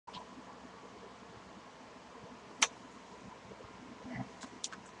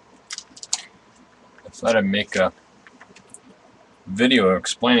Thought I'd make a video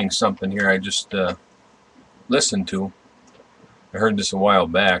explaining something here I just listened to. I heard this a while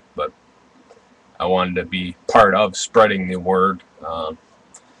back, but I wanted to be part of spreading the word.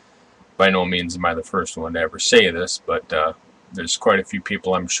 By no means am I the first one to ever say this, but there's quite a few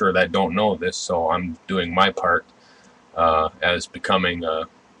people I'm sure that don't know this, so I'm doing my part as becoming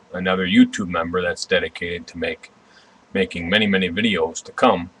another YouTube member that's dedicated to making many videos to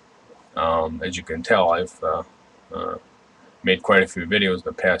come. As you can tell, I've made quite a few videos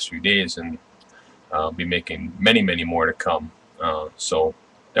the past few days, and I'll be making many more to come. So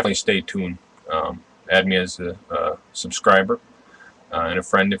definitely stay tuned. Add me as a subscriber and a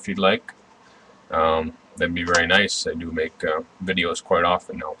friend if you'd like. That'd be very nice. I do make videos quite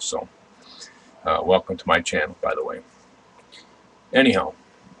often now, so welcome to my channel, by the way. Anyhow,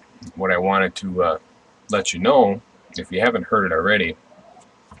 what I wanted to let you know, if you haven't heard it already,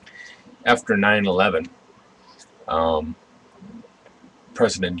 after 9/11,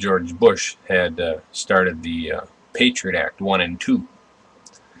 President George Bush had started the Patriot Act 1 and 2.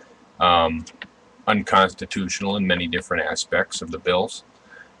 Unconstitutional in many different aspects of the bills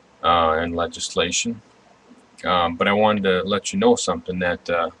and legislation. But I wanted to let you know something that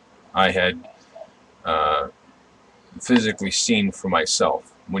I had physically seen for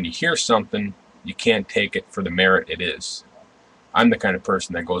myself. When you hear something, you can't take it for the merit it is. I'm the kind of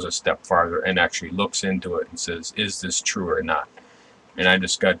person that goes a step farther and actually looks into it and says, is this true or not? And I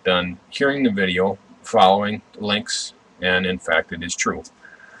just got done hearing the video, following the links, and in fact it is true.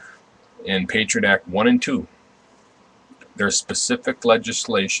 In Patriot Act 1 and 2, there's specific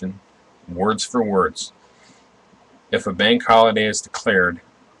legislation, words for words. If a bank holiday is declared,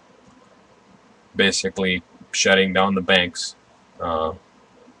 basically shutting down the banks,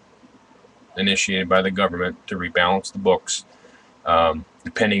 initiated by the government to rebalance the books,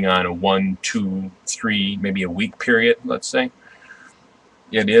 depending on a 1, 2, 3, maybe a week period, let's say,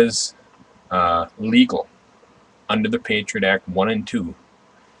 it is legal under the Patriot Act 1 and 2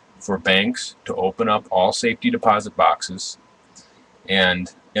 for banks to open up all safety deposit boxes,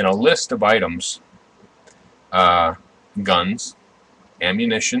 and in a list of items, guns,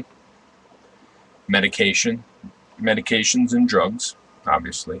 ammunition, medications and drugs.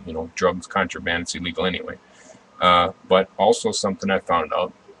 Obviously, you know, drugs, contraband, it's illegal anyway. But also something I found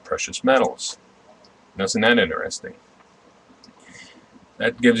out, precious metals. Isn't that interesting?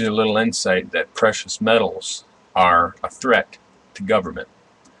 That gives you a little insight that precious metals are a threat to government.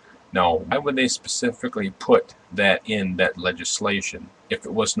 Now, why would they specifically put that in that legislation if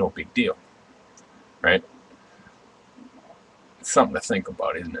it was no big deal? Right? It's something to think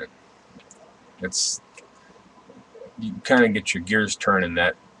about, isn't it? You kind of get your gears turning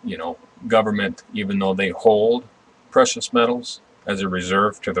that, you know, government, even though they hold precious metals as a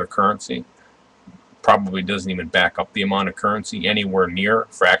reserve to their currency, probably doesn't even back up the amount of currency anywhere near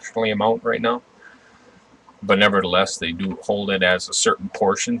fractionally amount right now. But nevertheless, they do hold it as a certain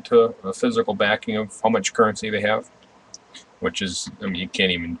portion to a physical backing of how much currency they have, which is, I mean, you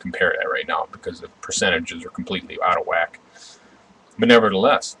can't even compare that right now because the percentages are completely out of whack. But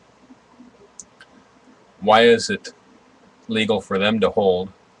nevertheless, why is it legal for them to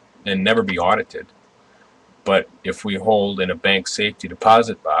hold and never be audited, but if we hold in a bank safety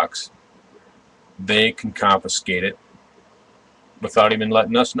deposit box, they can confiscate it without even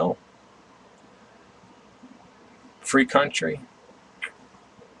letting us know? Free country?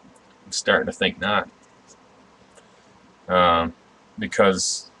 I'm starting to think not.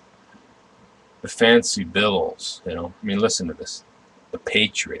 Because the fancy bills, you know, I mean, listen to this. The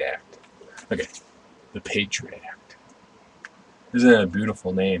Patriot Act. Okay, the Patriot Act. Isn't that a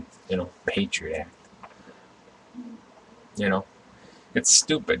beautiful name? You know, Patriot Act. You know, it's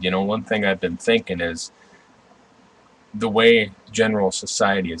stupid. You know, one thing I've been thinking is the way general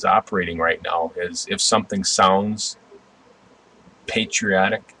society is operating right now is if something sounds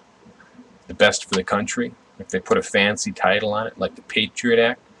patriotic, the best for the country, if they put a fancy title on it, like the Patriot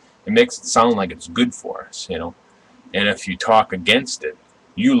Act, it makes it sound like it's good for us, you know. And if you talk against it,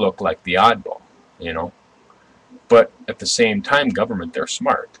 you look like the oddball, you know. But at the same time, government, they're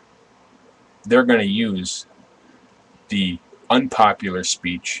smart. They're going to use the unpopular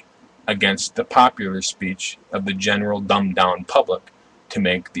speech against the popular speech of the general dumbed down public to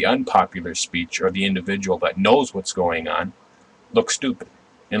make the unpopular speech, or the individual that knows what's going on, look stupid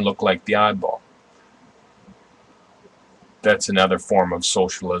and look like the oddball. That's another form of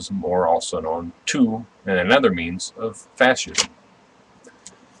socialism, or also known to, and another means of fascism.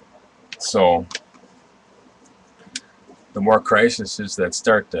 So the more crises that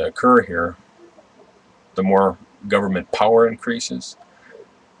start to occur here, the more government power increases,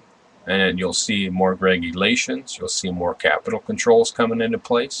 and you'll see more regulations, you'll see more capital controls coming into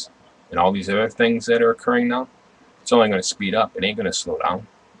place, and all these other things that are occurring now. It's only going to speed up. It ain't going to slow down.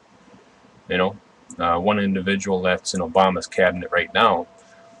 You know, one individual that's in Obama's cabinet right now,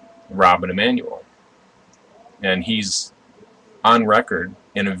 Robin Emanuel, and he's on record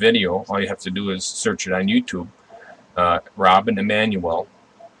in a video. All you have to do is search it on YouTube, Robin Emanuel,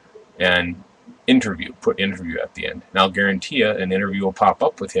 and put interview at the end. And I'll guarantee you an interview will pop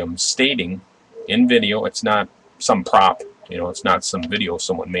up with him stating in video, it's not some prop, it's not some video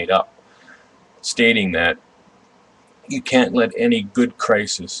someone made up, stating that you can't let any good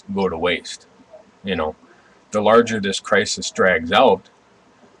crisis go to waste. The larger this crisis drags out,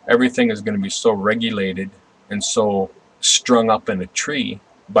 everything is going to be so regulated and so strung up in a tree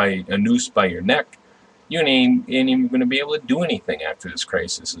by a noose by your neck, you ain't even going to be able to do anything after this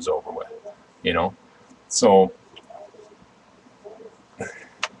crisis is over with. So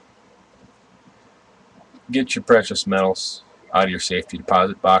get your precious metals out of your safety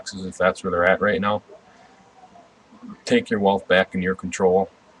deposit boxes if that's where they're at right now. Take your wealth back in your control.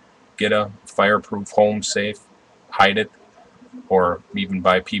 Get a fireproof home safe, hide it, or even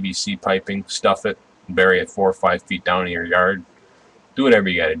buy PVC piping, stuff it, and bury it 4 or 5 feet down in your yard. Do whatever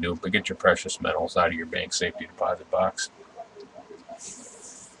you got to do, but get your precious metals out of your bank safety deposit box.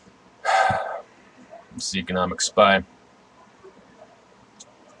 This is the Economic Spy.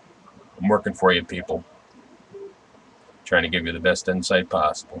 I'm working for you, people. Trying to give you the best insight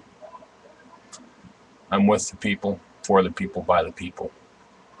possible. I'm with the people, for the people, by the people.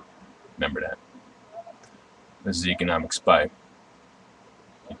 Remember that. This is the Economic Spy.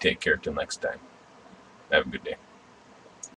 You take care till next time. Have a good day.